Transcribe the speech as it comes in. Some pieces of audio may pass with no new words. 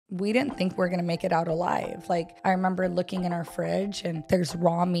we didn't think we were going to make it out alive. Like, I remember looking in our fridge and there's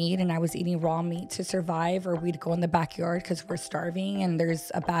raw meat, and I was eating raw meat to survive, or we'd go in the backyard because we're starving, and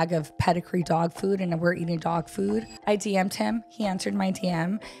there's a bag of pedigree dog food and we're eating dog food. I DM'd him. He answered my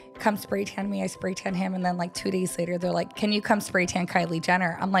DM. Come spray tan me. I spray tan him. And then like 2 days later, they're like, can you come spray tan Kylie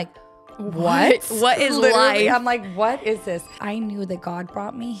Jenner? I'm like, what? What is Literally, life? I'm like, what is this? I knew that God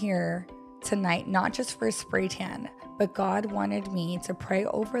brought me here tonight, not just for a spray tan, but God wanted me to pray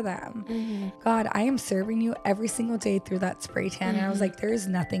over them. Mm-hmm. God, I am serving you every single day through that spray tan. And I was like, there is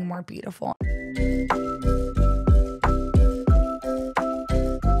nothing more beautiful.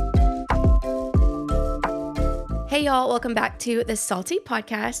 Hey y'all, welcome back to the Salty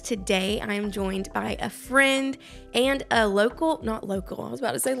Podcast. Today I am joined by a friend and a local, not local, I was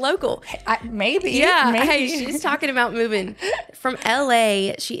about to say local. Maybe. Hey, she's talking about moving from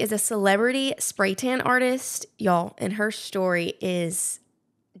LA. She is a celebrity spray tan artist, y'all, and her story is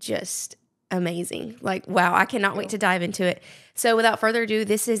just amazing. Like, wow, I cannot wait to dive into it. So without further ado,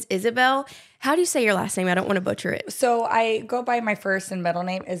 this is Isabel. How do you say your last name? I don't want to butcher it. So I go by my first and middle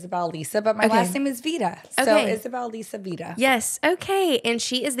name, Isabel Alysa, but my last name is Vita. So Okay. Isabel Alysa Vita. Yes. Okay. And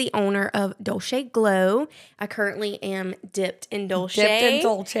she is the owner of Dolce Glow. I currently am dipped in Dolce. Dipped in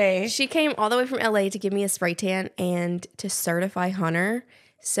Dolce. She came all the way from LA to give me a spray tan and to certify Hunter.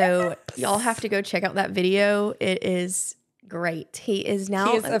 So y'all have to go check out that video. It is great. He is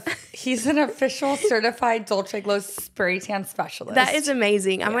now. He's an official certified Dolce Glow spray tan specialist. That is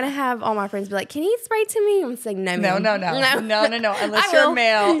amazing. I'm going to have all my friends be like, can you spray to me? I'm saying, no, ma'am. No. Unless I you're will. a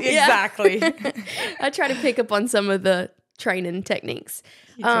male. Yeah. Exactly. I try to pick up on some of the training techniques.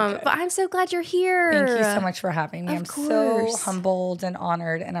 But I'm so glad you're here. Thank you so much for having me. I'm so course. humbled and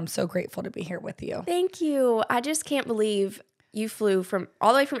honored, and I'm so grateful to be here with you. Thank you. I just can't believe you flew from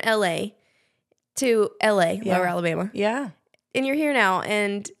all the way from LA to LA, Lower Alabama. Yeah. And you're here now,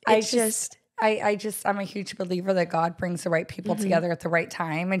 and it's I'm a huge believer that God brings the right people together at the right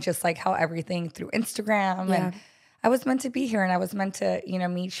time, and just like how everything through Instagram and I was meant to be here, and I was meant to,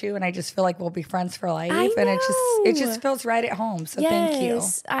 meet you, and I just feel like we'll be friends for life. And it just feels right at home. So thank you.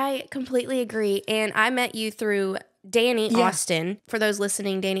 Yes, I completely agree. And I met you through Danny Austin. For those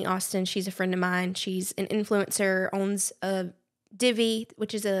listening, Danny Austin, she's a friend of mine. She's an influencer, owns a Divi,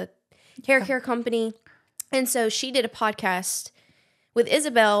 which is a hair care company. And so she did a podcast with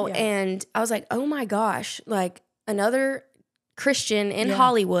Isabel, and I was like, oh my gosh, like another Christian in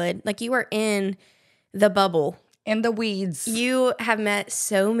Hollywood. Like, you are in the bubble. In the weeds. You have met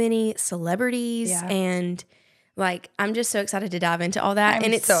so many celebrities, and like, I'm just so excited to dive into all that.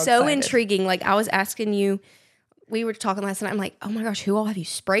 And it's so intriguing. Like, I was asking you, we were talking last night, I'm like, oh my gosh, who all have you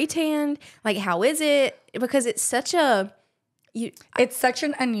spray tanned? Like, how is it? Because it's such it's such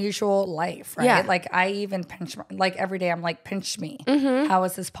an unusual life, right? Yeah. Like, I even pinch, like every day I'm like, pinch me. How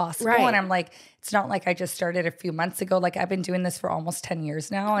is this possible? Right. And I'm like, it's not like I just started a few months ago. Like, I've been doing this for almost 10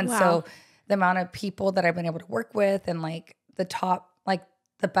 years now. And so the amount of people that I've been able to work with, and like the top, like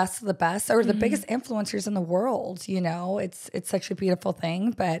the best of the best, or the biggest influencers in the world, it's such a beautiful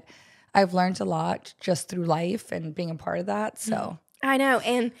thing. But I've learned a lot just through life and being a part of that. So I know.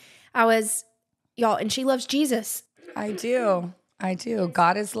 And y'all, and she loves Jesus. I do.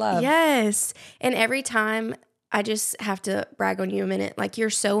 God is love. Yes. And every time, I just have to brag on you a minute. Like, you're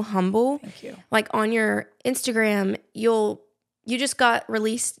so humble. Thank you. Like, on your Instagram, you just got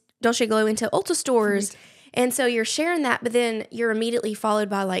released Dolce Glow into Ulta stores. And so you're sharing that, but then you're immediately followed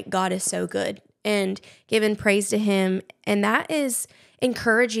by like, God is so good, and giving praise to him. And that is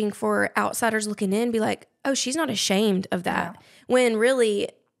encouraging for outsiders looking in, be like, oh, she's not ashamed of that. Yeah. When really,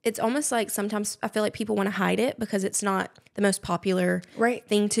 it's almost like sometimes I feel like people want to hide it because it's not the most popular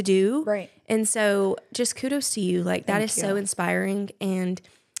thing to do. Right. And so just kudos to you. Like, that is so inspiring. And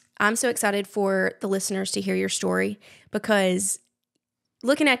I'm so excited for the listeners to hear your story, because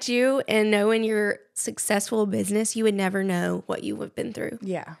looking at you and knowing your successful business, you would never know what you have been through.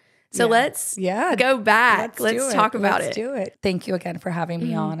 Yeah. So let's go back. Let's talk about it. Let's do it. Thank you again for having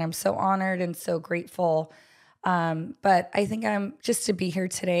me on. I'm so honored and so grateful. But I think I'm just to be here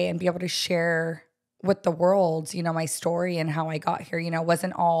today and be able to share with the world, my story and how I got here. It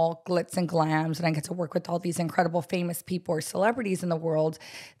wasn't all glitz and glams, and I get to work with all these incredible famous people or celebrities in the world.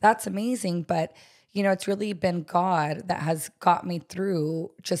 That's amazing. But, it's really been God that has got me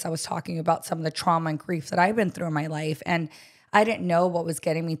through. I was talking about some of the trauma and grief that I've been through in my life. And I didn't know what was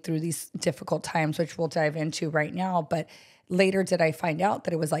getting me through these difficult times, which we'll dive into right now. But later did I find out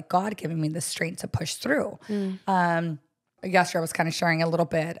that it was like God giving me the strength to push through. Yesterday I was kind of sharing a little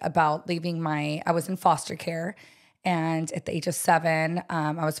bit about I was in foster care, And at the age of 7,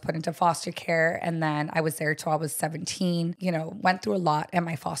 I was put into foster care. And then I was there till I was 17, went through a lot in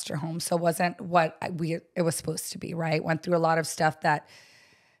my foster home. So it wasn't what it was supposed to be, right? Went through a lot of stuff that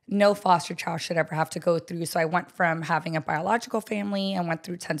no foster child should ever have to go through. So I went from having a biological family and went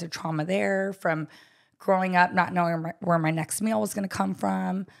through tons of trauma there, from growing up not knowing where my next meal was going to come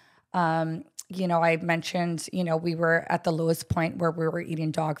from. I mentioned, we were at the lowest point where we were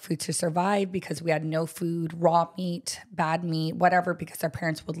eating dog food to survive because we had no food, raw meat, bad meat, whatever, because our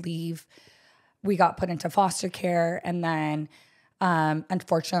parents would leave. We got put into foster care. And then,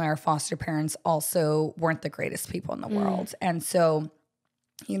 unfortunately, our foster parents also weren't the greatest people in the world. And so,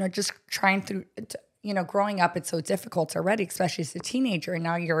 just trying through, growing up, it's so difficult already, especially as a teenager. And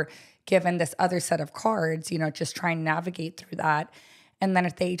now you're given this other set of cards, just trying to navigate through that. And then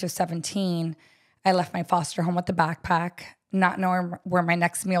at the age of 17, I left my foster home with a backpack, not knowing where my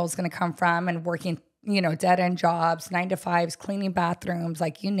next meal was going to come from, and working, dead end jobs, 9-to-5s, cleaning bathrooms,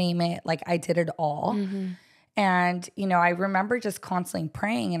 like you name it. Like I did it all. And, I remember just constantly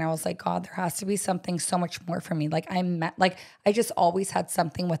praying, and I was like, God, there has to be something so much more for me. I just always had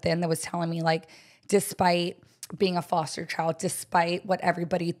something within that was telling me, like, despite being a foster child, despite what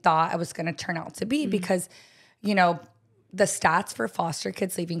everybody thought I was going to turn out to be, because, the stats for foster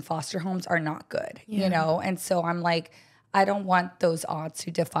kids leaving foster homes are not good, And so I'm like, I don't want those odds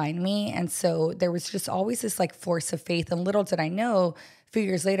to define me. And so there was just always this like force of faith. And little did I know, a few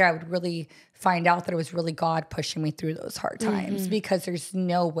years later, I would really find out that it was really God pushing me through those hard times, because there's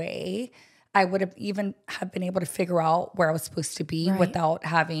no way I would have even have been able to figure out where I was supposed to be without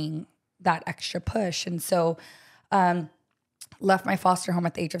having that extra push. And so, left my foster home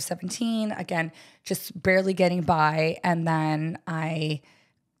at the age of 17, again, just barely getting by. And then I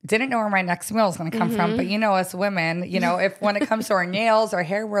didn't know where my next meal was going to come from. But us women, if when it comes to our nails or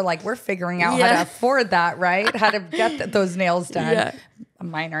hair, we're figuring out how to afford that, right? How to get those nails done. Yeah.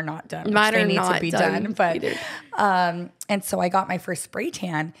 Mine are not done. Mine they are need not to be done. But, and so I got my first spray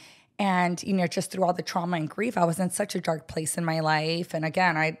tan. And, just through all the trauma and grief, I was in such a dark place in my life. And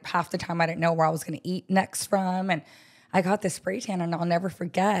again, half the time I didn't know where I was going to eat next from. And I got this spray tan, and I'll never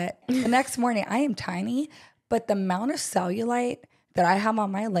forget. The next morning, I am tiny, but the amount of cellulite that I have on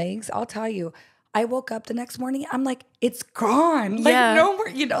my legs, I'll tell you, I woke up the next morning, I'm like, it's gone. Like no more,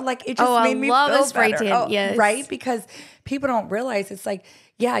 it just made me feel better. Spray tan. Yes. Right? Because people don't realize it's like,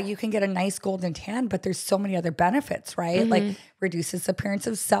 yeah, you can get a nice golden tan, but there's so many other benefits, right? Like reduces the appearance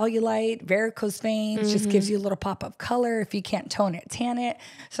of cellulite, varicose veins, just gives you a little pop of color. If you can't tone it, tan it.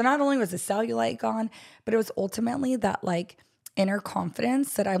 So not only was the cellulite gone, but it was ultimately that like inner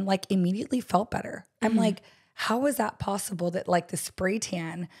confidence that I'm like immediately felt better. I'm like, how is that possible that like the spray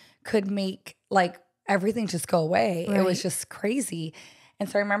tan could make like everything just go away? Right. It was just crazy. And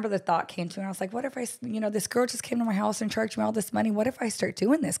so I remember the thought came to me. I was like, what if I, this girl just came to my house and charged me all this money. What if I start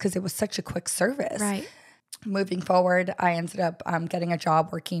doing this? Because it was such a quick service. Right. Moving forward, I ended up getting a job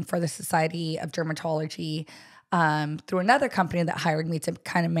working for the Society of Dermatology through another company that hired me to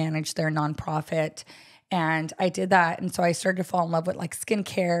kind of manage their nonprofit. And I did that. And so I started to fall in love with like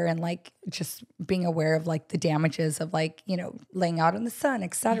skincare and like just being aware of like the damages of like, laying out in the sun,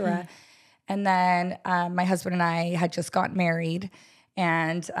 et cetera. And then my husband and I had just gotten married.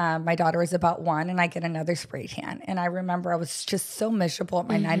 And my daughter was about 1, and I get another spray tan. And I remember I was just so miserable at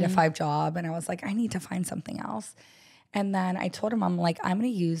my 9-to-5 job. And I was like, I need to find something else. And then I told him, I'm like, I'm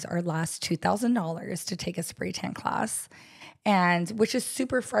going to use our last $2,000 to take a spray tan class. And which is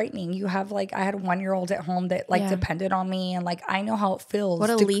super frightening. You have like, I had a 1-year-old at home that like depended on me. And like, I know how it feels. What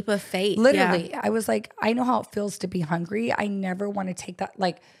a leap of faith. Literally. I was like, I know how it feels to be hungry. I never want to take that,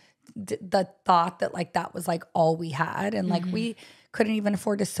 like the thought that like, that was like all we had. And like, we couldn't even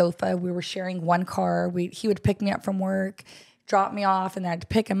afford a sofa. We were sharing one car. He would pick me up from work, drop me off, and then I had to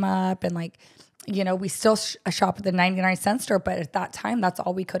pick him up. And like, we still shop at the 99-cent store, but at that time, that's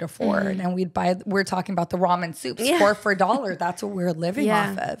all we could afford. And we're talking about the ramen soups, 4 for $1. That's what we were living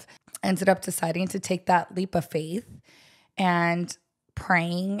off of. Ended up deciding to take that leap of faith and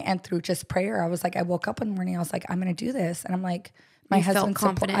praying. And through just prayer, I was like, I woke up in the morning, I was like, I'm going to do this. And I'm like, my husband's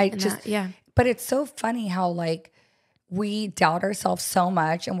confident. But it's so funny how like, we doubt ourselves so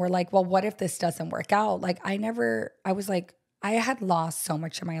much, and we're like, well, what if this doesn't work out? Like I had lost so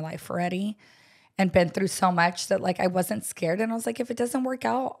much in my life already and been through so much that like, I wasn't scared. And I was like, if it doesn't work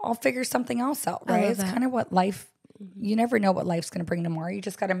out, I'll figure something else out. Right. It's kind of what life, you never know what life's going to bring tomorrow. You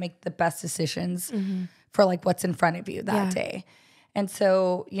just got to make the best decisions for like what's in front of you that day. And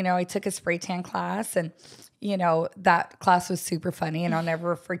so, I took a spray tan class, and, that class was super funny, and I'll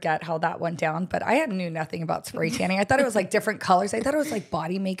never forget how that went down. But I knew nothing about spray tanning. I thought it was like different colors. I thought it was like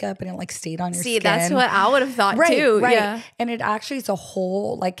body makeup and it like stayed on your skin. See, that's what I would have thought too. Right. Yeah. And it actually is a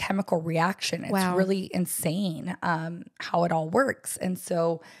whole like chemical reaction. It's really insane how it all works. And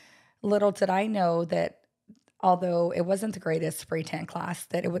so little did I know that although it wasn't the greatest spray tan class,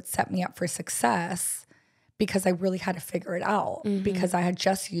 that it would set me up for success, because I really had to figure it out, because I had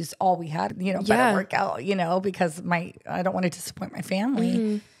just used all we had, better work out, because I don't want to disappoint my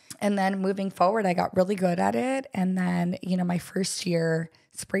family. And then moving forward, I got really good at it. And then, my first year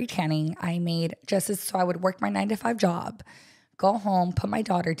spray tanning, I made so I would work my 9-to-5 job, go home, put my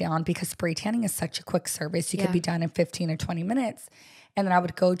daughter down, because spray tanning is such a quick service. You could be done in 15 or 20 minutes. And then I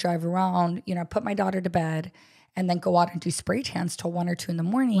would go drive around, put my daughter to bed, and then go out and do spray tans till 1 or 2 in the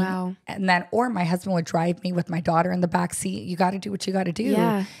morning. Wow. And then, or my husband would drive me with my daughter in the back seat. You got to do what you got to do.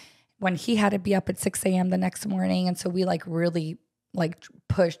 Yeah. When he had to be up at 6 a.m. the next morning. And so we like really like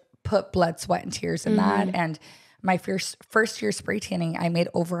put blood, sweat, and tears in that. And my first year spray tanning, I made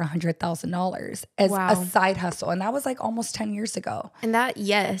over $100,000 as a side hustle. And that was like almost 10 years ago. And that,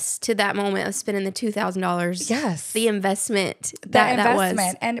 to that moment of spending the $2,000. Yes. The investment. That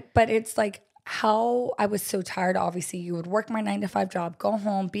was. But it's like, how I was so tired. Obviously, you would work my 9-to-5 job, go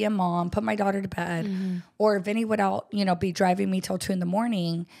home, be a mom, put my daughter to bed, or Vinny would be driving me till 2 in the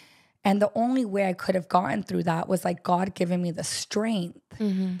morning. And the only way I could have gotten through that was like God giving me the strength,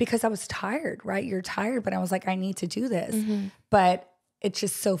 because I was tired, right? You're tired, but I was like, I need to do this. But it's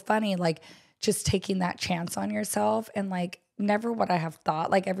just so funny, like just taking that chance on yourself, and like never would I have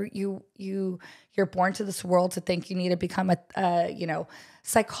thought, like you're born to this world to think you need to become a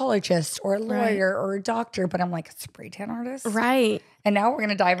psychologist or a lawyer or a doctor, but I'm like a spray tan artist. Right. And now we're going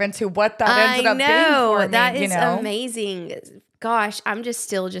to dive into what that ended up being for me. That is amazing. Gosh, I'm just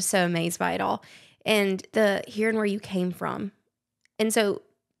still so amazed by it all. And hearing where you came from. And so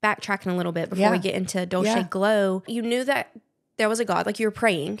backtracking a little bit before we get into Dolce Glow, you knew that there was a God, like you were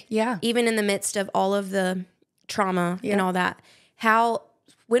praying. Yeah. Even in the midst of all of the trauma and all that.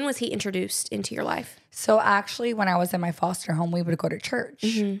 When was he introduced into your life? So actually, when I was in my foster home, we would go to church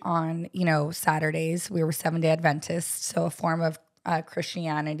on, Saturdays. We were Seventh-day Adventists, so a form of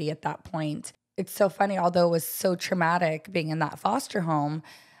Christianity at that point. It's so funny, although it was so traumatic being in that foster home,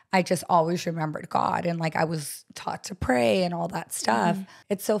 I just always remembered God, and like I was taught to pray and all that stuff.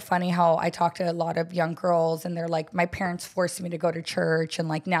 It's so funny how I talk to a lot of young girls and they're like, my parents forced me to go to church, and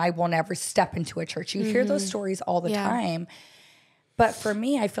like now I will never step into a church. You hear those stories all the time. But for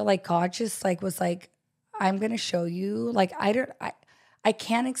me, I feel like God just like was like, I'm going to show you. Like I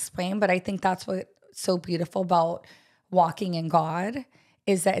can't explain, but I think that's what's so beautiful about walking in God,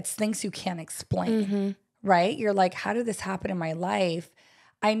 is that it's things you can't explain, right? You're like, how did this happen in my life?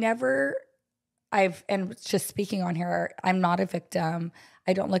 And just speaking on here, I'm not a victim.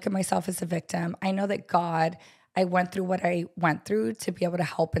 I don't look at myself as a victim. I know that God, I went through what I went through to be able to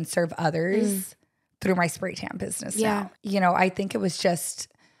help and serve others through my spray tan business now. I think it was just,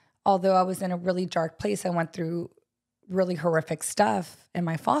 although I was in a really dark place, I went through really horrific stuff in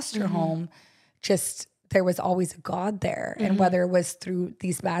my foster home, just there was always a God there. And whether it was through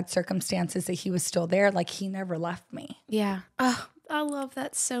these bad circumstances that he was still there, like he never left me. Yeah. Oh, I love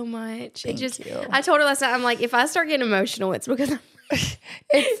that so much. Thank you. I told her last night, I'm like, if I start getting emotional, it's because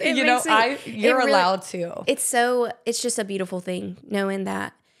you're allowed to. It's just a beautiful thing knowing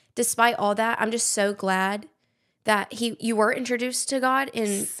that despite all that, I'm just so glad that you were introduced to God,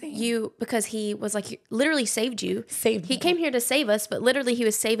 and because he was like, literally saved you. He came here to save us, but literally he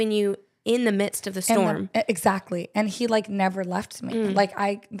was saving you in the midst of the storm. Exactly. And he like never left me.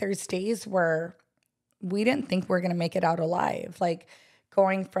 Like there's days where we didn't think we were going to make it out alive. Like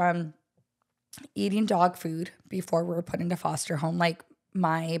going from eating dog food before we were put into foster home, like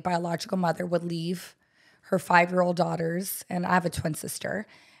my biological mother would leave her 5-year-old daughters, and I have a twin sister.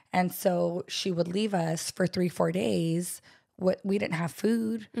 And so she would leave us for 3-4 days. We didn't have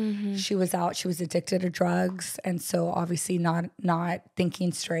food. She was out. She was addicted to drugs. And so obviously not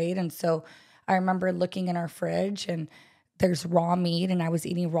thinking straight. And so I remember looking in our fridge and there's raw meat, and I was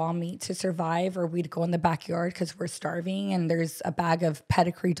eating raw meat to survive, or we'd go in the backyard because we're starving, and there's a bag of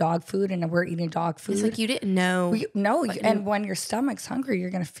pedigree dog food and we're eating dog food. It's like you didn't know. And when your stomach's hungry, you're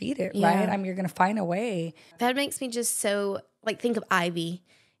going to feed it, right? I mean, you're going to find a way. That makes me just so, like, think of Ivy.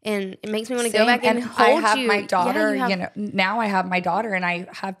 And it makes me want to go back and hold you. I have my daughter, now I have my daughter, and I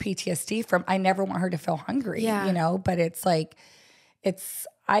have PTSD from, I never want her to feel hungry, but it's like,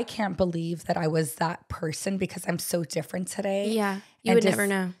 I can't believe that I was that person because I'm so different today. Yeah. You would never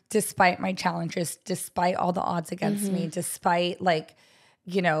know. Despite my challenges, despite all the odds against me, despite like,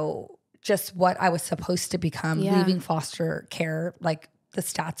 you know, just what I was supposed to become, leaving foster care, like the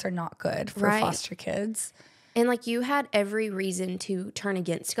stats are not good for foster kids. And like you had every reason to turn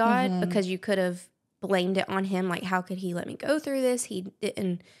against God because you could have blamed it on him. Like, how could he let me go through this? He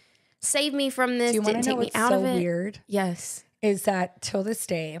didn't save me from this. Do you didn't take me out of it. Weird? Yes. Is that till this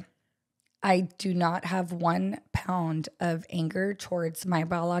day, I do not have 1 pound of anger towards my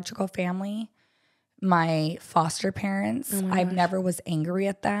biological family, my foster parents. I never was angry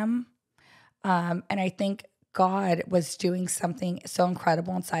at them. And I think God was doing something so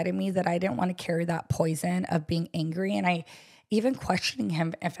incredible inside of me that I didn't want to carry that poison of being angry. And I even questioning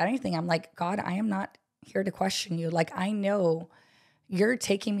him, if anything, I'm like, God, I am not here to question you. Like, I know you're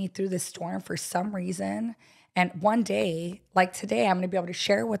taking me through this storm for some reason. And one day, like today, I'm going to be able to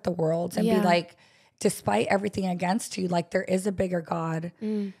share with the world and be like, despite everything against you, like there is a bigger God.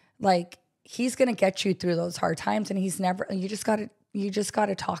 Like he's going to get you through those hard times, and he's never. You just got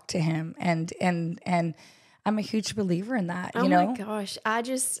to talk to him, and I'm a huge believer in that. You know? Oh my gosh,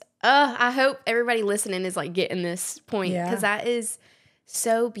 I hope everybody listening is like getting this point because that is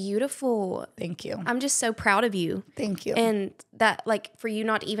so beautiful. Thank you. I'm just so proud of you. Thank you. And that, like, for you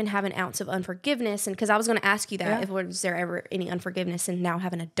not to even have an ounce of unforgiveness, and because I was going to ask you that, if was there ever any unforgiveness, and now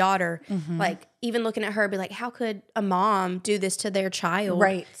having a daughter, like, even looking at her, be like, how could a mom do this to their child?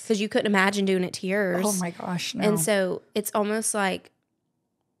 Right. Because you couldn't imagine doing it to yours. Oh my gosh, no. And so it's almost like,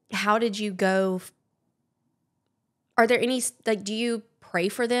 how did you go? Are there any, like, do you pray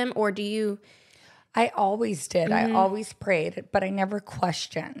for them, or do you? I always did. I always prayed, but I never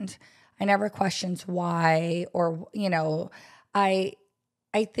questioned. I never questioned why, or, you know, I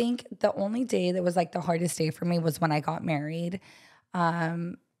think the only day that was like the hardest day for me was when I got married.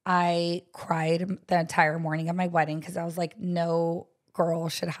 I cried the entire morning of my wedding because I was like, no girl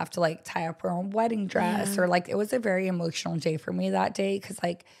should have to like tie up her own wedding dress, or like, it was a very emotional day for me that day. Cause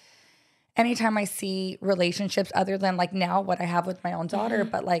like, anytime I see relationships other than like now what I have with my own daughter,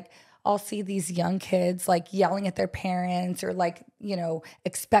 but like, I'll see these young kids like yelling at their parents, or like, you know,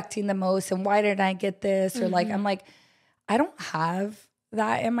 expecting the most. And why did I get this? Or like, I'm like, I don't have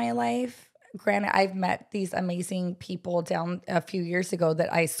that in my life. Granted, I've met these amazing people down a few years ago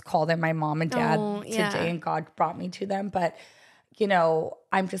that I call them my mom and dad today, and God brought me to them. But, you know,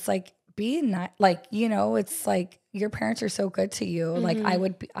 I'm just like, being not like, you know, it's like your parents are so good to you. Like I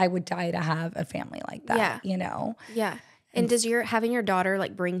would die to have a family like that, you know? Yeah. And does having your daughter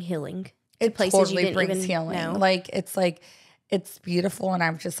like bring healing to it places totally you didn't brings even healing. know? Like it's beautiful, and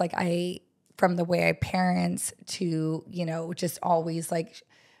I'm just like, from the way I parent to, you know, just always like,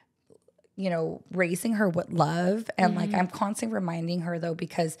 you know, raising her with love, and like I'm constantly reminding her though,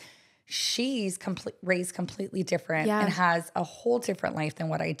 because she's raised completely different and has a whole different life than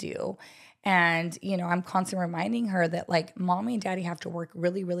what I do. And, you know, I'm constantly reminding her that like mommy and daddy have to work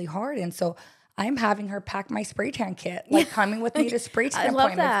really, really hard. And so I'm having her pack my spray tan kit, like coming with me to spray tan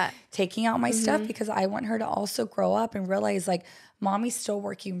appointments, taking out my stuff, because I want her to also grow up and realize like mommy's still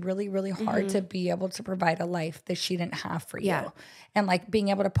working really, really hard to be able to provide a life that she didn't have for you. And like being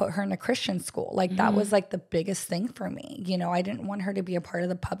able to put her in a Christian school, like that was like the biggest thing for me. You know, I didn't want her to be a part of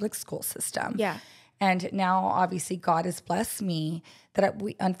the public school system. And now obviously God has blessed me that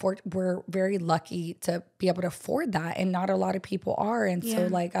we're very lucky to be able to afford that. And not a lot of people are. And so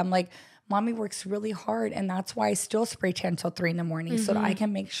like, I'm like, mommy works really hard, and that's why I still spray tan till 3 a.m. so that I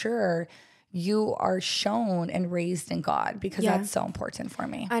can make sure you are shown and raised in God, because that's so important for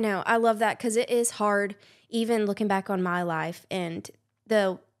me. I know. I love that, because it is hard, even looking back on my life and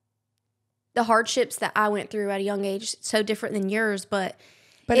the hardships that I went through at a young age, so different than yours, but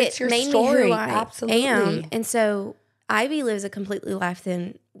it's your made story. Me who I Absolutely. am. And so Ivy lives a completely life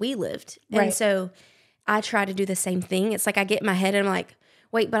than we lived. And so I try to do the same thing. It's like I get in my head and I'm like,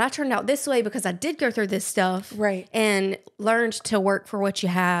 wait, but I turned out this way because I did go through this stuff. Right. And learned to work for what you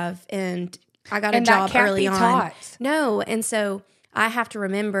have. And I got a job early on. Taught. No. And so I have to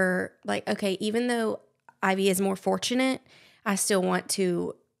remember, like, okay, even though Ivy is more fortunate, I still want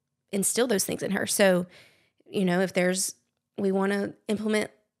to instill those things in her. So, you know, if we want to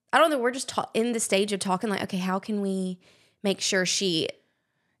implement, I don't know, we're just in the stage of talking like, okay, how can we make sure she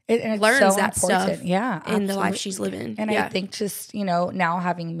learns that important stuff in the life she's living. And I think just, you know, now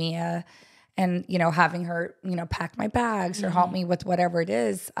having Mia and, having her, pack my bags or help me with whatever it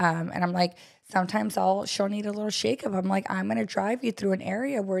is. And I'm like, sometimes she'll need a little shake up. I'm like, I'm going to drive you through an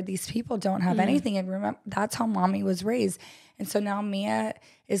area where these people don't have anything. And remember, that's how mommy was raised. And so now Mia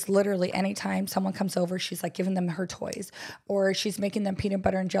is literally, anytime someone comes over, she's like giving them her toys, or she's making them peanut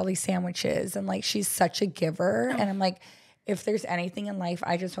butter and jelly sandwiches. And like, she's such a giver. And I'm like, if there's anything in life,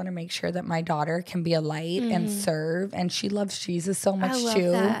 I just want to make sure that my daughter can be a light and serve. And she loves Jesus so much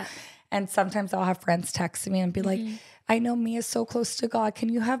too. That. And sometimes I'll have friends text me and be like, I know Mia's so close to God. Can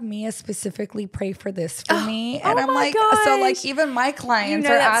you have Mia specifically pray for this for me? And I'm like, gosh. so like even my clients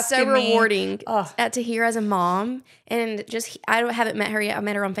are that's asking so rewarding me, to hear as a mom. And just, haven't met her yet. I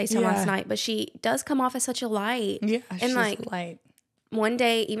met her on FaceTime last night, but she does come off as such a light. Yeah, and she's like a light. One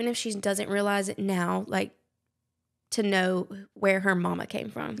day, even if she doesn't realize it now, like to know where her mama came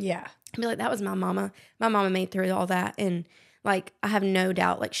from. Yeah. I'd be like, that was my mama. My mama made through all that. And like, I have no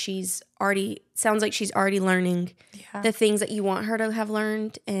doubt, like sounds like she's already learning the things that you want her to have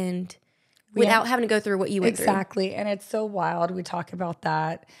learned, and without having to go through what you went through. Exactly. And it's so wild. We talk about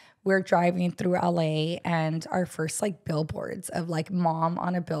that. We're driving through LA, and our first like billboards of like mom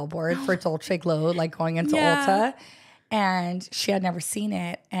on a billboard for Dolce Glow, like going into Ulta. And she had never seen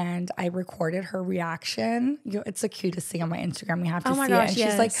it. And I recorded her reaction. It's the cutest thing on my Instagram. You have to see it. And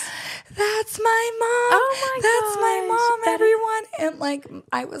she's like, that's my mom. Oh my That's my mom, everyone. And like,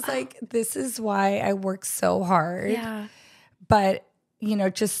 I was like, this is why I work so hard. Yeah. But,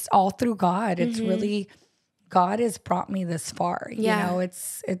 just all through God, it's really, God has brought me this far. Yeah.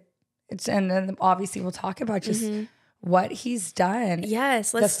 It's, and then obviously we'll talk about just what he's done.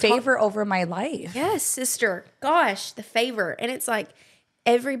 Yes. The favor over my life. Yes, sister. Gosh, the favor. And it's like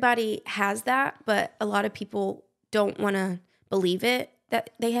everybody has that, but a lot of people don't want to believe it that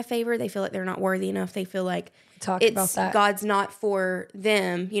they have favor. They feel like they're not worthy enough. They feel like about that. God's not for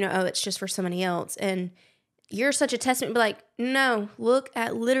them. It's just for somebody else. And you're such a testament. But like, no, look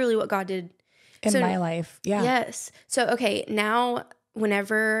at literally what God did in my life. Yeah. Yes. So, okay, now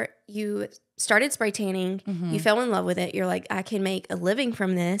whenever you started spray tanning, you fell in love with it. You're like, I can make a living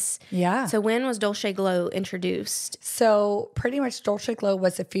from this. Yeah. So when was Dolce Glow introduced? So pretty much Dolce Glow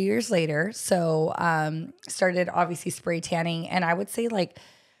was a few years later. So started obviously spray tanning. And I would say like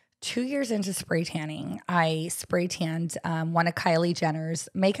 2 years into spray tanning, I spray tanned one of Kylie Jenner's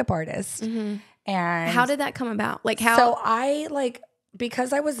makeup artists. And how did that come about? Like how? So I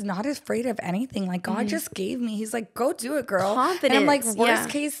because I was not afraid of anything, like God just gave me, he's like, go do it, girl. Confidence. And I'm like, worst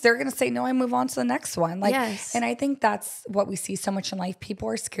case, they're going to say no, I move on to the next one. Like, and I think that's what we see so much in life. People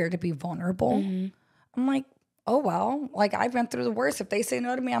are scared to be vulnerable. I'm like, oh, well, like I've been through the worst. If they say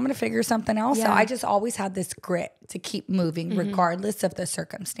no to me, I'm going to figure something else out. I just always had this grit to keep moving regardless of the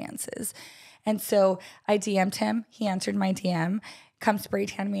circumstances. And so I DM'd him. He answered my DM. Come spray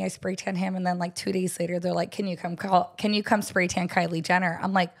tan me. I spray tan him. And then like 2 days later, they're like, can you come spray tan Kylie Jenner?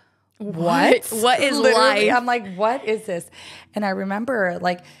 I'm like, what? What is Literally, life? I'm like, what is this? And I remember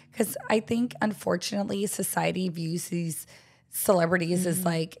like, because I think unfortunately society views these celebrities as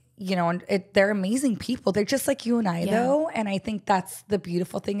like, and they're amazing people. They're just like you and I though. And I think that's the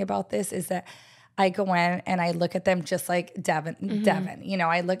beautiful thing about this is that I go in and I look at them just like Devin,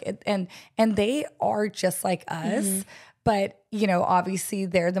 I look at, and they are just like us. But, obviously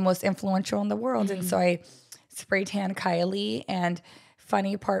they're the most influential in the world. And so I spray tan Kylie. And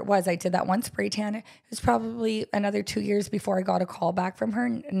funny part was I did that one spray tan. It was probably another 2 years before I got a call back from her.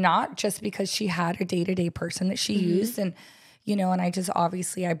 Not just because she had a day-to-day person that she used. And, and I just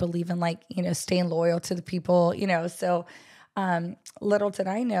obviously I believe in like, staying loyal to the people, So little did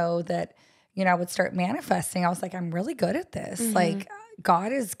I know that, I would start manifesting. I was like, I'm really good at this. Like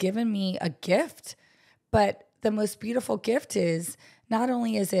God has given me a gift, but the most beautiful gift is not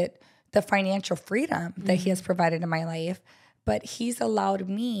only is it the financial freedom that he has provided in my life, but he's allowed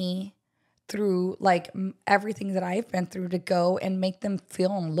me through like everything that I've been through to go and make them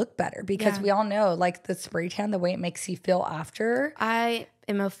feel and look better because we all know like the spray tan, the way it makes you feel after. I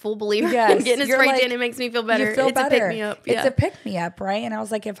am a full believer in getting a spray tan. It makes me feel better. It's better. A pick me up. It's a pick me up, right? And I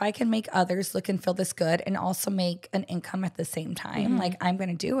was like, if I can make others look and feel this good and also make an income at the same time, like I'm going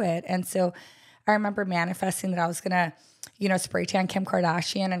to do it. And so I remember manifesting that I was going to, spray tan Kim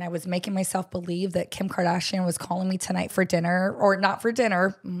Kardashian. And I was making myself believe that Kim Kardashian was calling me tonight for dinner or not for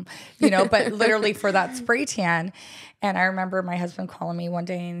dinner, but literally for that spray tan. And I remember my husband calling me one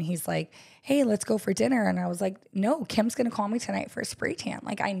day and he's like, hey, let's go for dinner. And I was like, no, Kim's going to call me tonight for a spray tan.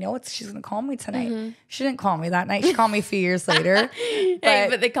 Like, I know she's going to call me tonight. She didn't call me that night. She called me a few years later.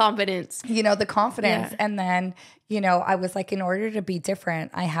 But the confidence. The confidence. Yeah. And then, I was like, in order to be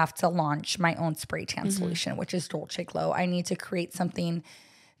different, I have to launch my own spray tan solution, which is Dolce Glow. I need to create something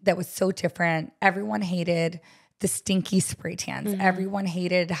that was so different. Everyone hated the stinky spray tans. Everyone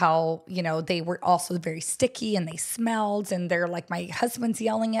hated how, they were also very sticky and they smelled, and they're like, my husband's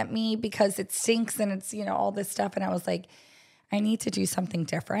yelling at me because it stinks and it's, all this stuff. And I was like, I need to do something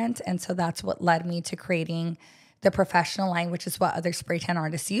different. And so that's what led me to creating the professional line, which is what other spray tan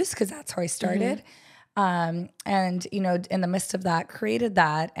artists use, because that's how I started. And, in the midst of that, created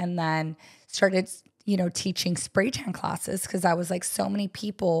that, and then started teaching spray tan classes, because I was like, so many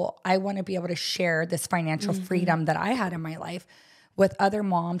people, I want to be able to share this financial freedom that I had in my life with other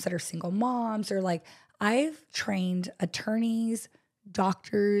moms that are single moms, or like, I've trained attorneys,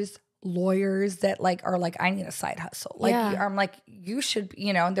 doctors, lawyers that like are like, I need a side hustle. Like, I'm like, you should,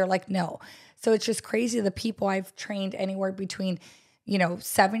 and they're like, no. So it's just crazy. The people I've trained anywhere between,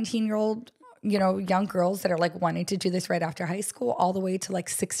 17-year-old, young girls that are like wanting to do this right after high school, all the way to like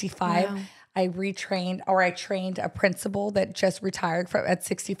 65. Wow. I trained a principal that just retired at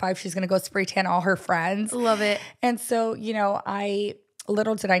 65. She's going to go spray tan all her friends. Love it. And so,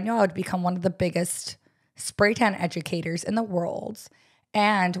 little did I know I would become one of the biggest spray tan educators in the world,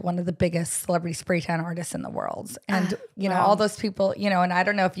 and one of the biggest celebrity spray tan artists in the world. And, all those people, and I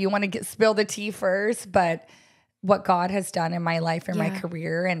don't know if you want to spill the tea first, but what God has done in my life and my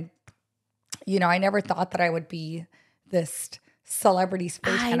career. And, I never thought that I would be this celebrity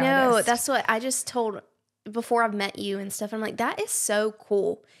spray tan artist. That's what I just told before I've met you and stuff. I'm like, that is so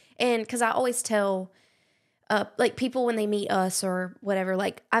cool. And because I always tell like people when they meet us or whatever,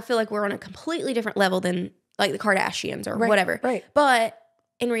 like I feel like we're on a completely different level than like the Kardashians or whatever. Right. But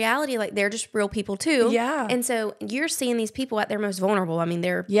in reality, like they're just real people too. Yeah. And so you're seeing these people at their most vulnerable. I mean,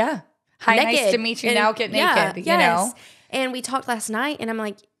 they're Hi, naked. nice to meet you. Now get naked, And we talked last night, and I'm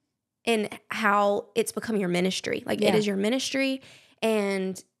like, and how it's become your ministry. Like it is your ministry,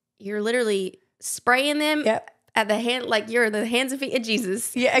 and you're literally spraying them at the hand, like you're the hands and feet of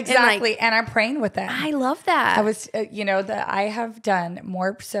Jesus. Yeah, exactly. And I'm praying with them. I love that. I was, I have done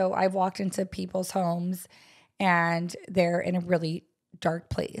more. So I've walked into people's homes, and they're in a really dark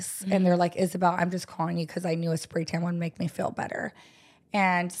place. And they're like, Isabel, I'm just calling you because I knew a spray tan would make me feel better.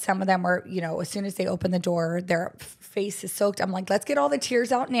 And some of them are, as soon as they open the door, their face is soaked. I'm like, let's get all the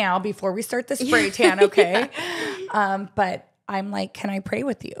tears out now before we start the spray tan, okay? But I'm like, can I pray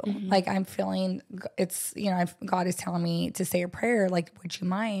with you? Like, I'm feeling it's, God is telling me to say a prayer. Like, would you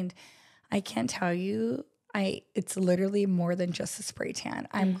mind? I can't tell you. It's literally more than just a spray tan.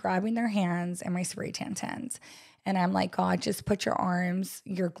 I'm grabbing their hands and my spray tan tens. And I'm like, God, just put your arms,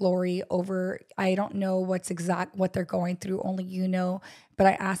 your glory over. I don't know what they're going through. Only you know. But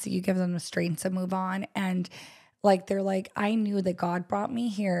I ask that you give them the strength to move on. And like, they're like, I knew that God brought me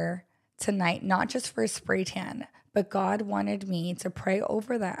here tonight, not just for a spray tan, but God wanted me to pray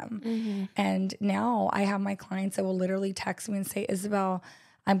over them. And now I have my clients that will literally text me and say, Isabel,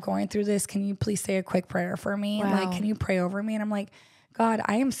 I'm going through this. Can you please say a quick prayer for me? Wow. Like, can you pray over me? And I'm like, God,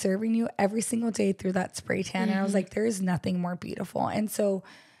 I am serving you every single day through that spray tan. And I was like, there is nothing more beautiful. And so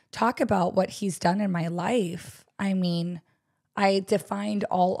talk about what he's done in my life. I mean, I defied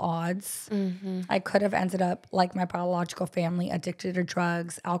all odds. I could have ended up like my biological family, addicted to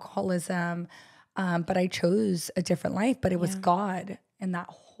drugs, alcoholism. But I chose a different life, but it was God. And that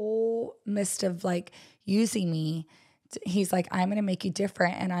whole mist of like using me, he's like, I'm going to make you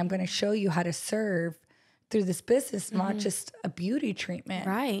different, and I'm going to show you how to serve through this business, not just a beauty treatment.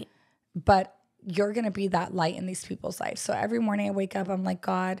 Right. But you're going to be that light in these people's lives. So every morning I wake up, I'm like,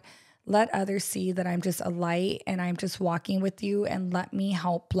 God, let others see that I'm just a light and I'm just walking with you, and let me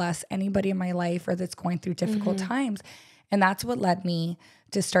help bless anybody in my life or that's going through difficult times. And that's what led me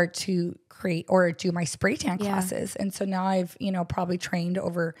to start to create or do my spray tan classes. And so now I've, probably trained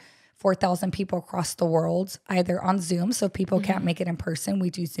over 4,000 people across the world, either on Zoom. So if people can't make it in person, we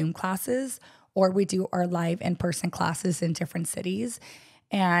do Zoom classes, or we do our live in-person classes in different cities.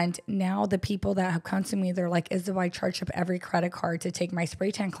 And now the people that have come to me, they're like, Isabel, I charge up every credit card to take my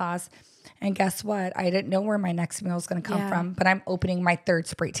spray tan class. And guess what? I didn't know where my next meal is going to come from, but I'm opening my third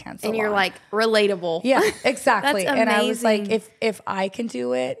spray tan salon. And you're like, relatable. Yeah, exactly. That's and I was like, amazing. if I can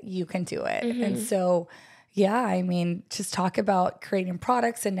do it, you can do it. And so, I mean, just talk about creating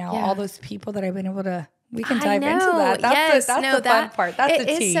products, and now all those people that I've been able to, we can dive into that. That's the fun part. That's the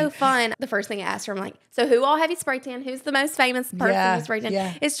tea. It's so fun. The first thing I asked her, I'm like, so who all have you spray tan? Who's the most famous person who spray tan?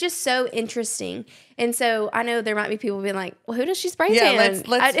 Yeah. It's just so interesting. And so I know there might be people being like, well, who does she spray tan?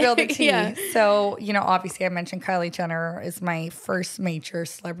 Let's spill the tea. So, obviously I mentioned Kylie Jenner is my first major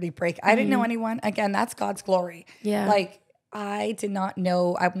celebrity break. I didn't know anyone. Again, that's God's glory. Yeah. Like, I did not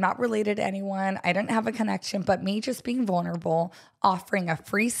know. I'm not related to anyone. I didn't have a connection, but me just being vulnerable, offering a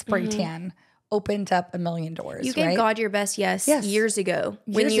free spray tan opened up a million doors. You gave right? God your best yes years ago.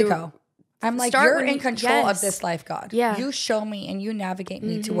 Years ago. I'm like, you're in control of this life, God. Yeah. You show me and you navigate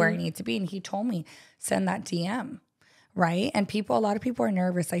me to where I need to be. And he told me, send that DM. Right. And a lot of people are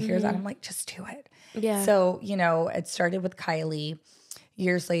nervous. I hear that. I'm like, just do it. Yeah. So, it started with Kylie.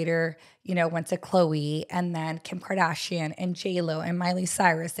 Years later, went to Khloe, and then Kim Kardashian and J-Lo and Miley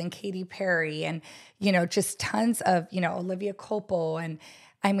Cyrus and Katy Perry and, just tons of, Olivia Culpo. And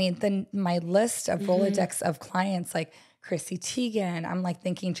I mean, my list of Rolodex of clients, like Chrissy Teigen, I'm like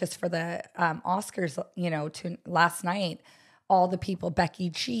thinking just for the Oscars, to last night, all the people, Becky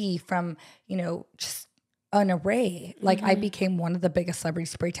G from, just an array. Like I became one of the biggest celebrity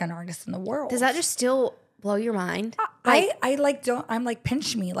spray tan artists in the world. Does that just still blow your mind? I'm like,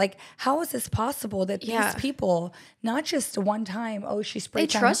 pinch me. Like, how is this possible that these people, not just one time, she sprayed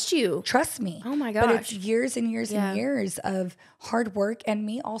They trust you. Trust me. Oh my gosh. But it's years and years and years of hard work and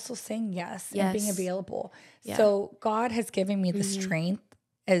me also saying yes and being available. Yeah. So God has given me the strength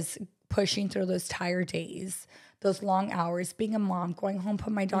as pushing through those tired days, those long hours, being a mom, going home,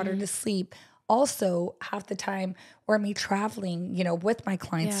 put my daughter to sleep. Also, half the time, or me traveling, with my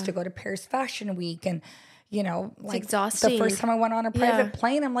clients to go to Paris Fashion Week and, like exhausting. The first time I went on a private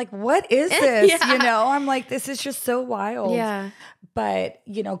plane, I'm like, what is this? I'm like, this is just so wild. Yeah. But,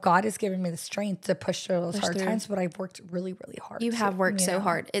 God has given me the strength to push through those hard times, but I've worked really, really hard. You have worked so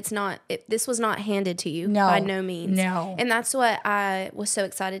hard. It's not, this was not handed to you by no means. No. And that's what I was so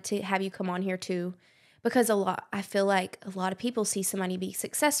excited to have you come on here too. Because I feel like a lot of people see somebody be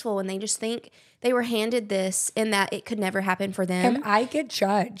successful and they just think they were handed this and that it could never happen for them. And I get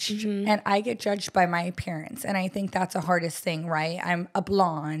judged and I get judged by my appearance. And I think that's the hardest thing, right? I'm a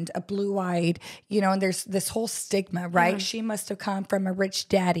blonde, a blue-eyed, and there's this whole stigma, right? Yeah. She must have come from a rich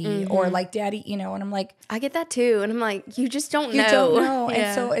daddy or like daddy, and I'm like. I get that too. And I'm like, you just don't know. You don't know. Yeah.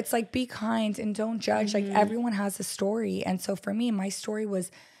 And so it's like, be kind and don't judge. Like everyone has a story. And so for me, my story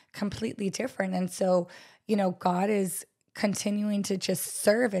was completely different. And so, God is continuing to just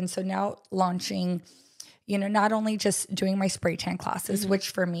serve. And so now launching, not only just doing my spray tan classes, which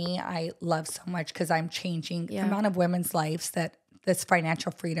for me, I love so much because I'm changing the amount of women's lives that this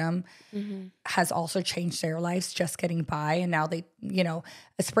financial freedom has also changed their lives just getting by. And now they,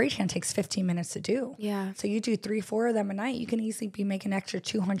 a spray tan takes 15 minutes to do. Yeah. So you do 3-4 of them a night, you can easily be making extra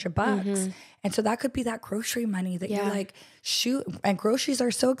 $200. And so that could be that grocery money that you're like, shoot. And groceries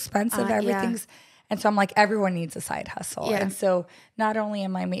are so expensive. Everything's. And so I'm like, everyone needs a side hustle. Yeah. And so not only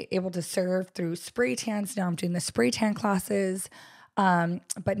am I able to serve through spray tans, now I'm doing the spray tan classes.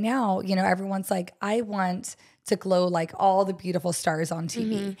 But now, everyone's like, I want to glow like all the beautiful stars on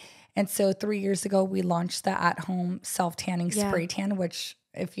TV. And so 3 years ago, we launched the at-home self-tanning spray tan, which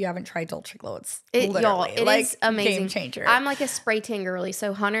if you haven't tried Dolce Glow, it's literally it like is amazing. Game changer. I'm like a spray tan girly.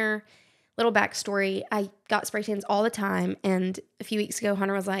 So Hunter, little backstory, I got spray tans all the time. And a few weeks ago,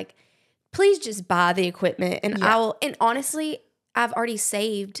 Hunter was like, please just buy the equipment and and honestly, I've already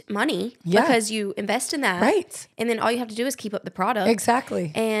saved money because you invest in that. Right. And then all you have to do is keep up the product.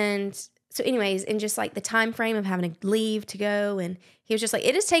 Exactly. And so anyways, and just like the time frame of having to leave to go. And he was just like,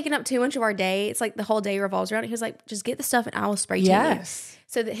 it is taking up too much of our day. It's like the whole day revolves around it. He was like, just get the stuff and I will spray tan. Yes.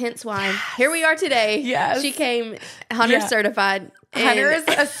 So that hence why here we are today. Yes. She came Hunter certified. Hunter is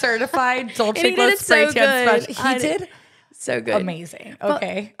a certified Dolce Glow spray tan specialist. He did so good. Amazing.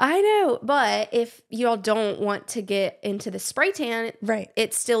 Okay. But, I know. But if y'all don't want to get into the spray tan,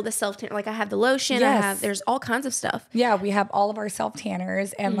 it's still the self tan. Like I have the lotion. There's all kinds of stuff. Yeah. We have all of our self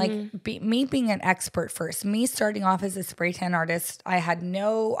tanners and like me being an expert first, me starting off as a spray tan artist, I had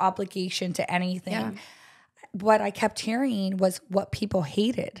no obligation to anything. Yeah. What I kept hearing was what people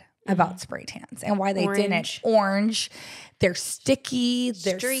hated about spray tans and why they didn't. Orange. They're sticky.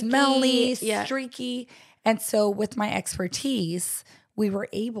 They're smelly, streaky. And so with my expertise, we were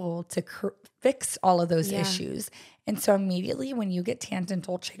able to fix all of those issues. And so immediately when you get tanned in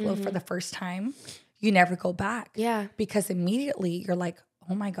Dolce Glow for the first time, you never go back. Yeah. Because immediately you're like,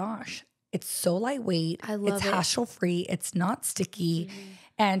 oh my gosh, it's so lightweight. I love it. It's hassle-free. It's not sticky.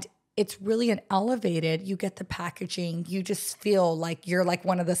 And it's really an elevated, you get the packaging. You just feel like you're like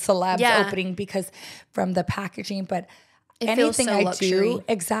one of the celebs opening because from the packaging, but anything so I do,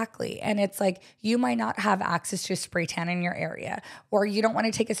 exactly. And it's like, you might not have access to a spray tan in your area, or you don't want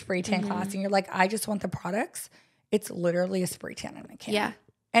to take a spray tan class and you're like, I just want the products. It's literally a spray tan in a can. Yeah.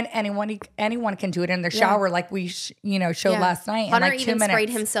 And anyone can do it in their shower, like we showed last night. Hunter in like 2 even minutes. sprayed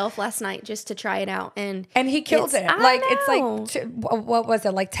himself last night just to try it out, and he killed it. It's like what was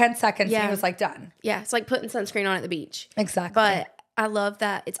it, like 10 seconds? And he was like done. Yeah, it's like putting sunscreen on at the beach. Exactly. But I love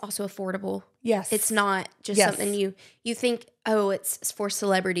that it's also affordable. Yes. It's not just something you think, oh, it's for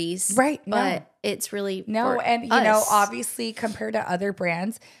celebrities. Right. But it's really for and you us. know, obviously compared to other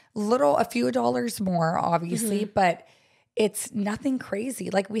brands, a few dollars more, obviously, but it's nothing crazy.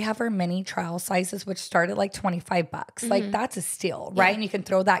 Like we have our mini trial sizes, which start at like $25. Like that's a steal, right? And you can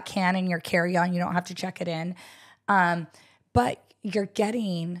throw that can in your carry-on. You don't have to check it in. But you're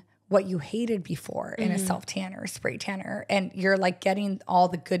getting what you hated before in a self tanner, spray tanner, and you're like getting all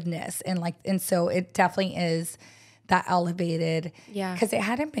the goodness and so it definitely is that elevated, because it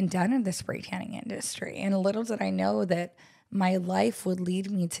hadn't been done in the spray tanning industry. And little did I know that my life would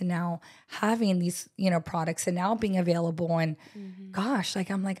lead me to now having these, you know, products and now being available. And gosh,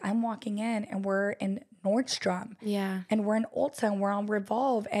 I'm walking in and we're in Nordstrom, and we're in Ulta and we're on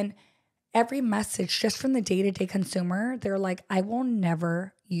Revolve, and every message just from the day-to-day consumer, they're like, I will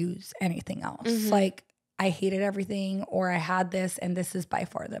never use anything else. Like I hated everything, or I had this and this is by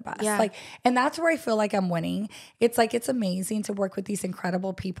far the best. Like, and that's where I feel like I'm winning. It's like, it's amazing to work with these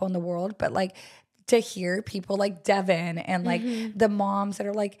incredible people in the world, but like to hear people like Devin and like the moms that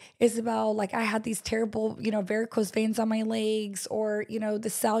are like, Isabel, like I had these terrible, you know, varicose veins on my legs, or, you know, the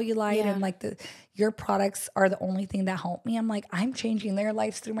cellulite and like your products are the only thing that helped me. I'm like, I'm changing their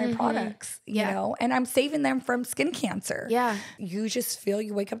lives through my products, you know, and I'm saving them from skin cancer. You just feel,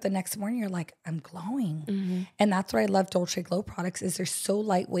 you wake up the next morning, you're like, I'm glowing. And that's what I love Dolce Glow products is they're so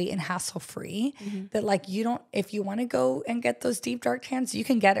lightweight and hassle-free that like you don't, if you want to go and get those deep dark tans, you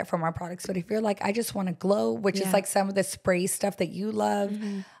can get it from our products. But if you're like, I just want to glow, which is like some of the spray stuff that you love,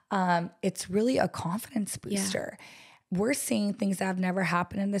 it's really a confidence booster. We're seeing things that have never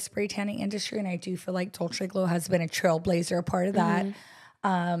happened in the spray tanning industry. And I do feel like Dolce Glow has been a trailblazer, a part of that.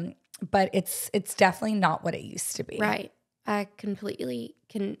 But it's definitely not what it used to be. Right. I completely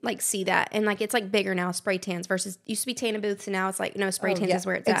can like see that. And like, it's like bigger now, spray tans versus used to be tanning booths. And now it's like, no, spray tans is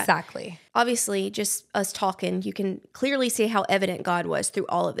where it's at. Exactly. Obviously, just us talking, you can clearly see how evident God was through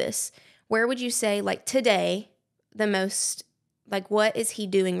all of this. Where would you say like today, the most, like what is he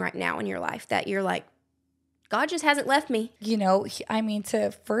doing right now in your life that you're like, God just hasn't left me? You know, I mean,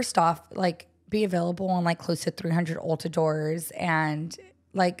 to first off, like be available on like close to 300 Ulta doors and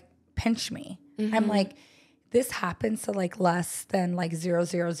like pinch me. I'm like, this happens to like less than like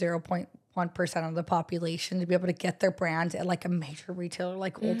 0.1% of the population to be able to get their brand at like a major retailer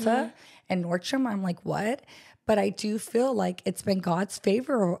like Ulta and Nordstrom. I'm like, what? But I do feel like it's been God's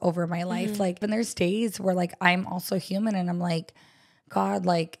favor over my life. Like, and there's days where like I'm also human and I'm like, God,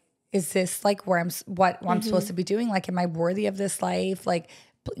 like, is this like where I'm supposed to be doing? Like, am I worthy of this life? Like,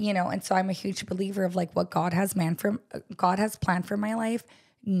 you know, and so I'm a huge believer of like what God has planned for my life.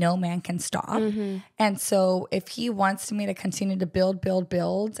 No man can stop. And so if he wants me to continue to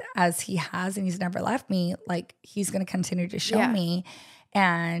build as he has, and he's never left me, like he's going to continue to show me.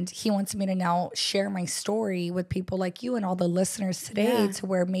 And he wants me to now share my story with people like you and all the listeners today to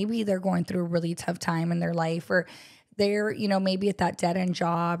where maybe they're going through a really tough time in their life, or they're, you know, maybe at that dead end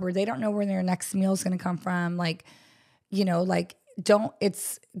job, or they don't know where their next meal is going to come from. Like, you know, like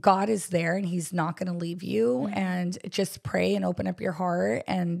God is there and he's not going to leave you, and just pray and open up your heart.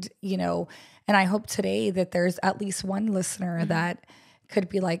 And, you know, and I hope today that there's at least one listener that could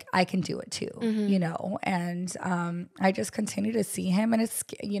be like, I can do it too, you know? And, I just continue to see him, and it's,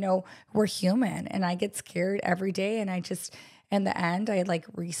 you know, we're human, and I get scared every day. And I just, in the end, I like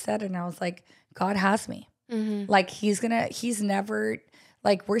reset, and I was like, God has me. Like he's never,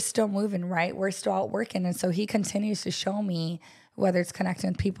 like we're still moving, right? We're still out working. And so he continues to show me, whether it's connecting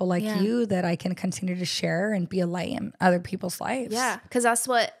with people like you, that I can continue to share and be a light in other people's lives. Yeah. Cause that's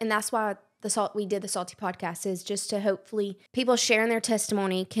why we did the Salty Podcast, is just to hopefully people sharing their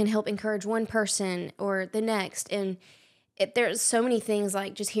testimony can help encourage one person or the next. And there's so many things,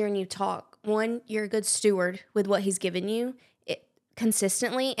 like just hearing you talk. One, you're a good steward with what he's given you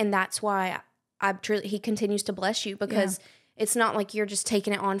consistently. And that's why he continues to bless you, because it's not like you're just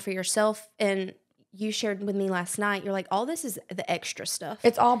taking it on for yourself. And you shared with me last night, you're like, all this is the extra stuff.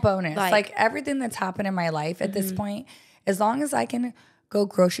 It's all bonus. Like everything that's happened in my life at this point, as long as I can go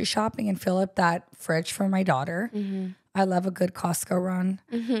grocery shopping and fill up that fridge for my daughter. I love a good Costco run.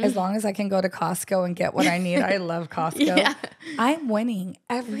 As long as I can go to Costco and get what I need. I love Costco. I'm winning.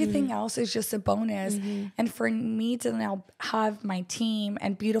 Everything else is just a bonus. And for me to now have my team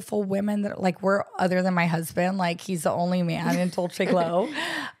and beautiful women that like we're, other than my husband, like he's the only man in Dolce Glow.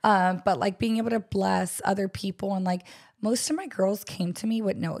 But like being able to bless other people, and like most of my girls came to me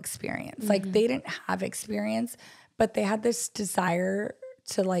with no experience. Like they didn't have experience, but they had this desire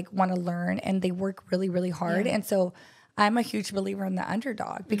to like want to learn, and they work really, really hard. And so I'm a huge believer in the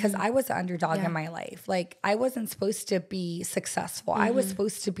underdog because I was an underdog in my life. Like I wasn't supposed to be successful. I was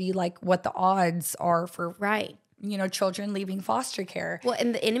supposed to be like what the odds are for children leaving foster care. Well,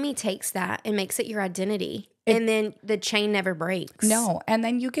 and the enemy takes that and makes it your identity. And then the chain never breaks. No. And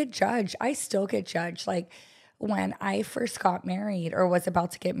then you get judged. I still get judged. Like when I first got married or was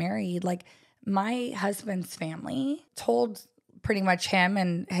about to get married, like my husband's family told pretty much him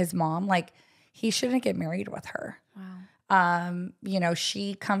and his mom, like he shouldn't get married with her. Wow.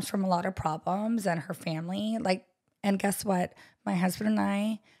 She comes from a lot of problems and her family, like, and guess what? My husband and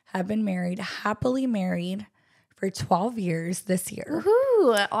I have been happily married for 12 years this year.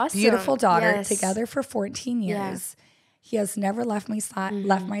 Woohoo, awesome. Beautiful daughter, together for 14 years. Yeah. He has never left my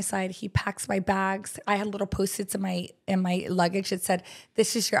side. He packs my bags. I had little Post-its in my luggage that said,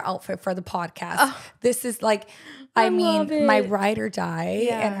 "This is your outfit for the podcast." Oh, this is like, I mean, my ride or die.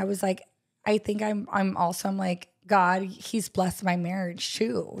 Yeah. And I was like, I think I'm like, God, he's blessed my marriage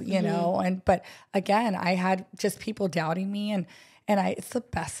too, you know? But again, I had just people doubting me and it's the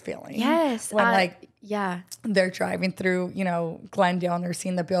best feeling. Yes. When they're driving through, Glendale and they're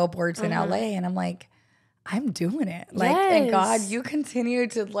seeing the billboards in LA and I'm like, I'm doing it. Like, and God, you continue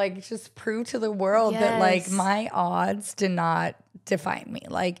to like just prove to the world that like my odds did not define me.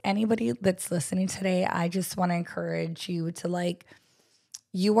 Like anybody that's listening today, I just want to encourage you to like,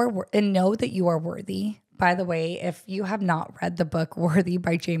 and know that you are worthy. By the way, if you have not read the book Worthy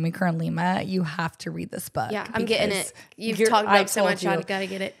by Jamie Kern Lima, you have to read this book. Yeah, I'm getting it. You've talked about so much. I got to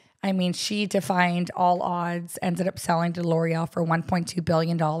get it. I mean, she defied all odds, ended up selling to L'Oreal for $1.2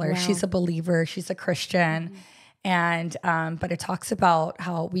 billion. Wow. She's a believer. She's a Christian. And, but it talks about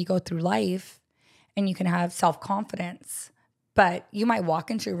how we go through life and you can have self-confidence, but you might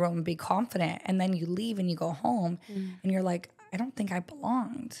walk into a room and be confident. And then you leave and you go home and you're like, I don't think I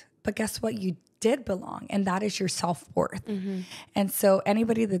belonged. But guess what? You did belong. And that is your self-worth. And so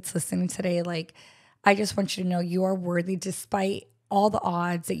anybody that's listening today, like, I just want you to know you are worthy despite all the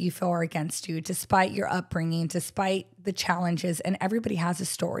odds that you feel are against you, despite your upbringing, despite the challenges. And everybody has a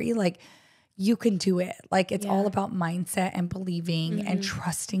story. Like, you can do it. Like, it's all about mindset and believing and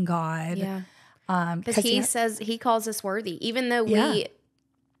trusting God. Yeah. Because he calls us worthy, even though we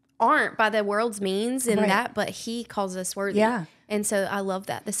aren't by the world's means in that, but he calls us worthy. Yeah. And so I love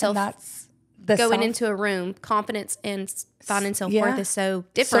that. Going into a room, confidence and finding self-worth is so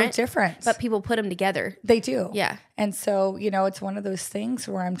different. So different. But people put them together. They do. Yeah. And so, it's one of those things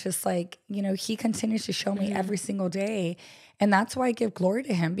where I'm just like, he continues to show me every single day. And that's why I give glory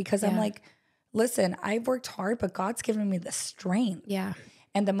to him because I'm like, listen, I've worked hard, but God's given me the strength. Yeah.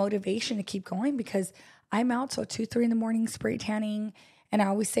 And the motivation to keep going because I'm out till 2, 3 in the morning spray tanning. And I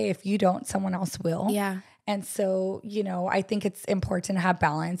always say, if you don't, someone else will. Yeah. And so, I think it's important to have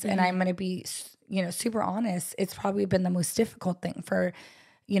balance. And I'm going to be, super honest. It's probably been the most difficult thing for,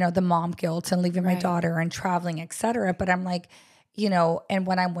 the mom guilt and leaving my daughter and traveling, et cetera. But I'm like, and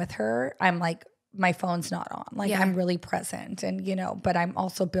when I'm with her, I'm like, my phone's not on. Like I'm really present and, but I'm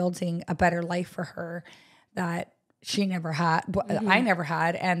also building a better life for her that she never had, I never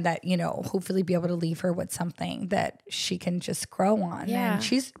had, and that, hopefully be able to leave her with something that she can just grow on. Yeah. And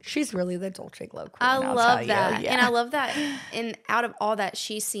she's really the Dolce Glow queen. I love that. Yeah. And I love that. And out of all that,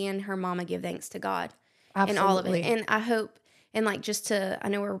 she's seeing her mama give thanks to God. Absolutely. And all of it. And I hope, and like I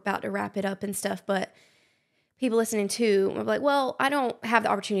know we're about to wrap it up and stuff, but people listening too are like, well, I don't have the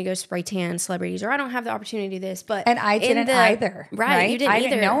opportunity to go spray tan celebrities, or I don't have the opportunity to do this. But and I didn't either. Right. You didn't either.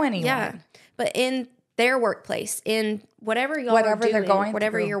 Didn't know anyone. Yeah. But in their workplace, in whatever are doing, they're going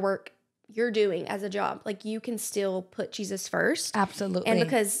whatever through. your work you're doing as a job, like you can still put Jesus first. Absolutely. And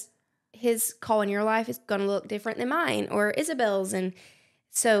because his call in your life is going to look different than mine or Isabel's. And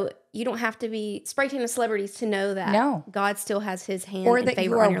so you don't have to be spray tanning celebrities to know that God still has his hand or and that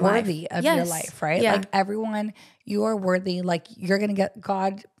favor you are on your worthy life. of your life, right? Yeah. Like everyone, you are worthy. Like you're going to get,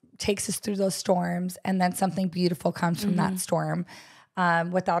 God takes us through those storms and then something beautiful comes from that storm.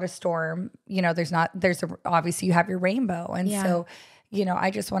 Without a storm, obviously you have your rainbow. And so, I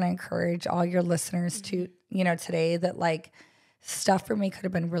just want to encourage all your listeners to, today that like stuff for me could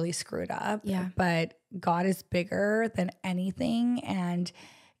have been really screwed up, but God is bigger than anything. And,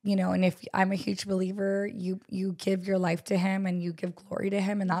 and if I'm a huge believer, you give your life to him and you give glory to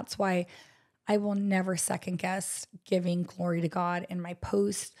him. And that's why I will never second guess giving glory to God in my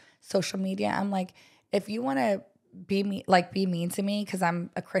post social media. I'm like, if you want to be mean to me because I'm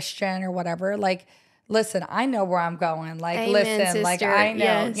a Christian or whatever, like, listen, I know where I'm going. Like, amen, listen, sister. Like I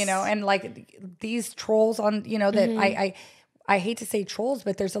know, and like these trolls on, that I hate to say trolls,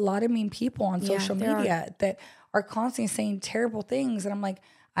 but there's a lot of mean people on social media that are constantly saying terrible things. And I'm like,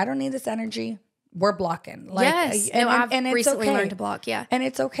 I don't need this energy. we're blocking. Yes. I've and it's recently okay. learned to block. Yeah. And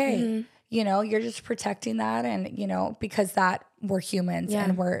it's okay. You know, you're just protecting that. And, you know, because that we're humans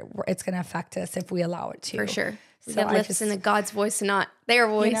and it's going to affect us if we allow it to. For sure. So that lifts into God's voice and not their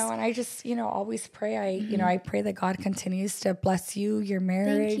voice. You know, and I just, you know, always pray. You know, I pray that God continues to bless you, your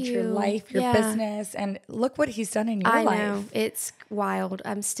marriage, your life, your business. And look what he's done in your life. I know. It's wild.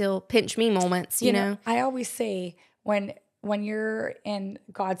 I'm still pinch me moments, you know. I always say when you're in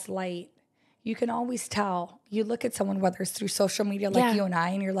God's light, you can always tell. You look at someone, whether it's through social media like you and I,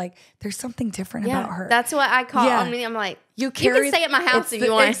 and you're like, there's something different about her. That's what I call on me. I'm like, you can stay at my house if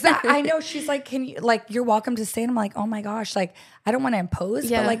you want. I know. She's like, can you, like, you're welcome to stay. And I'm like, oh my gosh, like, I don't want to impose,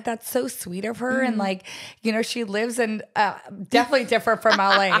 but like, that's so sweet of her. And like, you know, she lives in definitely different from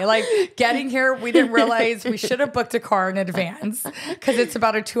LA. Like getting here, we didn't realize we should have booked a car in advance because it's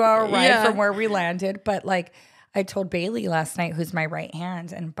about a 2-hour ride from where we landed. But like, I told Bailey last night, who's my right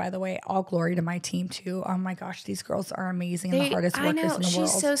hand, and by the way, all glory to my team too. Oh my gosh, these girls are amazing and the hardest workers in the world.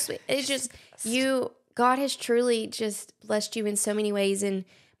 She's so sweet. It's just God has truly just blessed you in so many ways,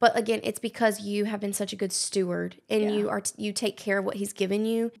 but again, it's because you have been such a good steward, and you take care of what He's given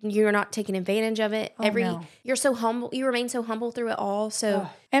you. You're not taking advantage of it. You're so humble. You remain so humble through it all. So,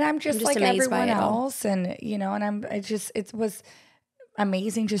 and I'm just like everyone else, and you know, and it was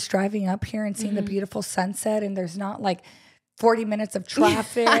amazing just driving up here and seeing the beautiful sunset, and there's not like 40 minutes of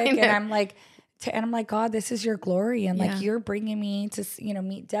traffic. And I'm like, God, this is your glory. And like, you're bringing me to, you know,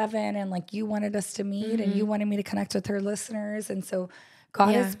 meet Devin, and like you wanted us to meet and you wanted me to connect with her listeners. And so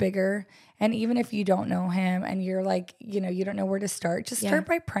God is bigger. And even if you don't know him and you're like, you know, you don't know where to start, just start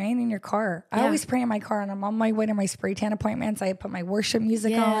by praying in your car. I always pray in my car, and I'm on my way to my spray tan appointments. I put my worship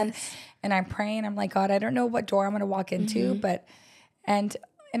music on and I'm praying. I'm like, God, I don't know what door I'm going to walk into, but and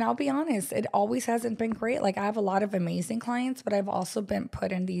I'll be honest, it always hasn't been great. Like I have a lot of amazing clients, but I've also been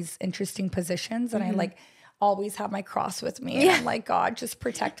put in these interesting positions, and I like always have my cross with me. And I'm like, God, just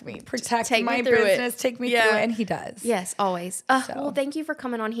protect me, protect my business, take me through it. And he does. Yes, always. Well, thank you for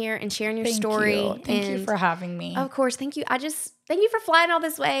coming on here and sharing your story. Thank you for having me. Of course. Thank you. Thank you for flying all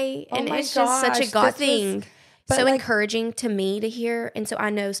this way. And it's just such a God thing. So encouraging to me to hear. And so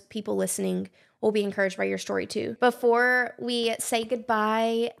I know people listening will be encouraged by your story too. Before we say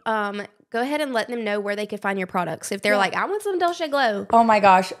goodbye, go ahead and let them know where they could find your products. If they're like, I want some Dolce Glow. Oh my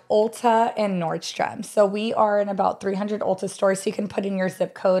gosh, Ulta and Nordstrom. So we are in about 300 Ulta stores. So you can put in your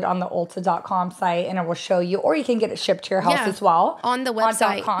zip code on the Ulta.com site and it will show you, or you can get it shipped to your house as well. On the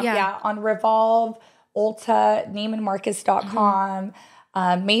website. On Revolve, Ulta, NeimanMarcus.com.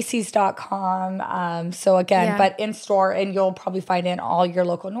 Macy's.com. So again, but in store, and you'll probably find in all your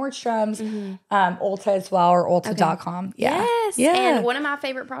local Nordstroms, Ulta as well, or Ulta.com. Yes. And one of my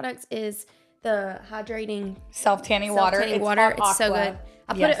favorite products is the hydrating self-tanning water. It's so good.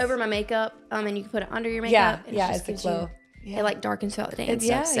 I put it over my makeup, and you can put it under your makeup. It's a glow. It like darkens throughout the day and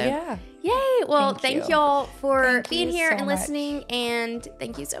stuff. So. Yay. Well, thank y'all for being here and listening. And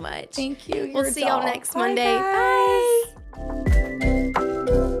thank you so much. Thank you. We'll see y'all next Monday. Bye.